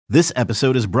This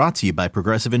episode is brought to you by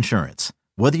Progressive Insurance.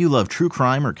 Whether you love true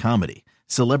crime or comedy,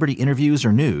 celebrity interviews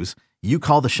or news, you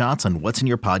call the shots on what's in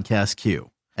your podcast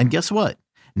queue. And guess what?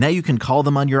 Now you can call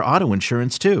them on your auto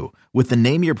insurance too with the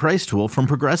Name Your Price tool from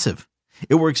Progressive.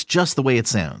 It works just the way it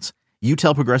sounds. You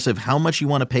tell Progressive how much you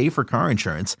want to pay for car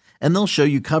insurance, and they'll show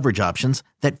you coverage options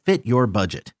that fit your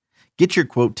budget. Get your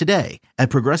quote today at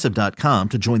Progressive.com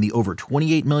to join the over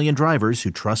 28 million drivers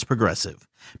who trust Progressive.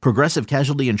 Progressive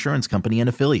Casualty Insurance Company and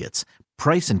Affiliates.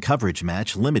 Price and coverage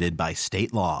match limited by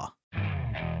state law.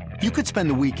 You could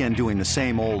spend the weekend doing the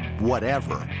same old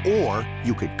whatever, or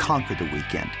you could conquer the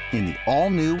weekend in the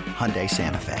all-new Hyundai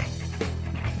Santa Fe.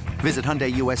 Visit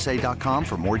HyundaiUSA.com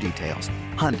for more details.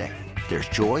 Hyundai, there's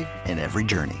joy in every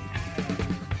journey.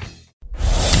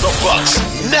 The Bucks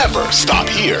never stop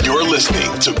here. You're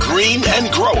listening to Green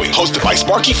and Growing, hosted by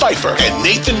Sparky Pfeiffer and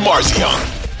Nathan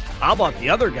Marzion. How about the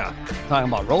other guy talking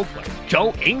about role play?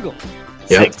 Joe Ingles.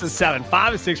 Yep. 6 of 7,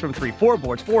 5 of 6 from 3, 4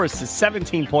 boards, 4 assists,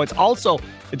 17 points, also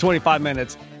in 25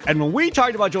 minutes. And when we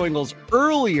talked about Joe Ingles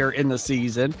earlier in the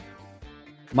season,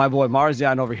 my boy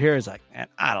Marzion over here is like, man,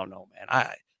 I don't know,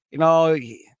 man.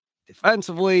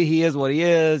 Defensively, he is what he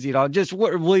is. Just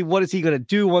what is he going to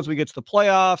do once we get to the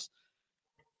playoffs?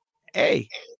 Hey,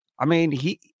 I mean,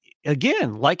 he,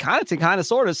 again, like kind of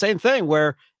sort of same thing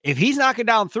where if he's knocking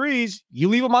down threes, you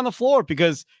leave him on the floor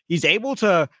because he's able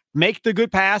to make the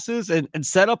good passes and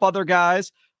set up other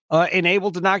guys and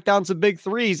able to knock down some big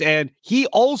threes. And he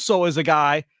also is a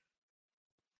guy,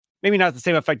 maybe not the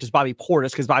same effect as Bobby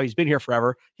Portis because Bobby's been here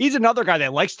forever. He's another guy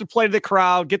that likes to play to the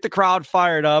crowd, get the crowd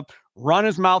fired up, run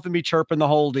his mouth and be chirping the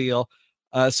whole deal.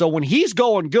 So when he's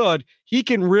going good, he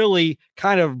can really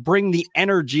kind of bring the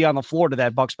energy on the floor to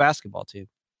that Bucks basketball team.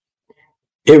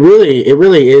 It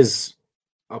really is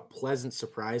a pleasant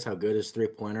surprise how good his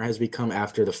three-pointer has become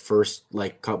after the first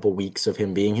couple weeks of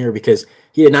him being here, because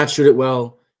he did not shoot it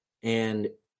well. And,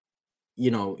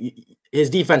 his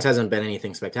defense hasn't been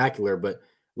anything spectacular, but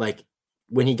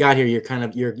when he got here,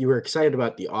 you were excited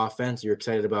about the offense. You're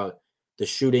excited about the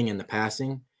shooting and the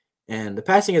passing, and the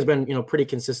passing has been, pretty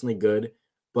consistently good.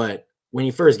 But when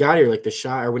he first got here, the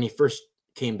shot, or when he first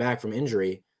came back from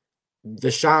injury,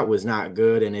 the shot was not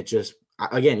good. And it just,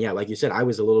 again, yeah, like you said, I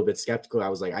was a little bit skeptical. I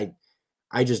was like,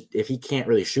 I just, if he can't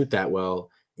really shoot that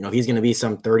well, he's going to be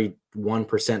some 31%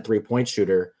 3-point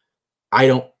shooter. I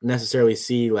don't necessarily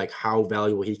see how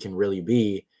valuable he can really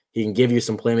be. He can give you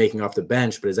some playmaking off the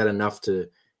bench, but is that enough to,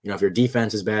 if your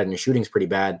defense is bad and your shooting's pretty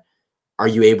bad, are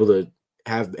you able to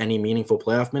have any meaningful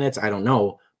playoff minutes? I don't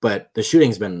know, but the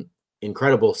shooting's been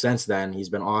incredible since then. He's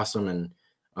been awesome. And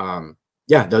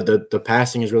the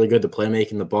passing is really good. The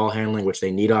playmaking, the ball handling, which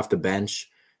they need off the bench.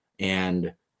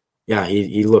 And yeah,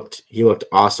 he looked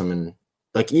awesome. And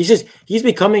he's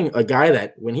becoming a guy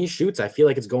that when he shoots, I feel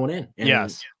like it's going in. And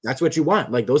yes, that's what you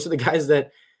want. Those are the guys that,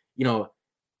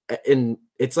 and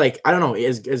it's I don't know,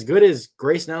 as good as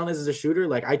Grayson Allen is as a shooter,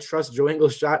 I trust Joe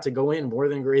Ingles' shot to go in more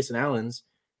than Grayson Allen's,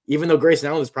 even though Grayson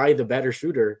Allen is probably the better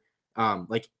shooter.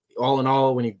 All in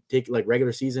all, when you take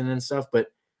regular season and stuff, but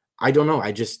I don't know.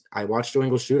 I watched Joe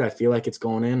Ingles shoot. I feel like it's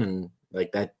going in, and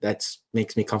that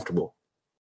makes me comfortable.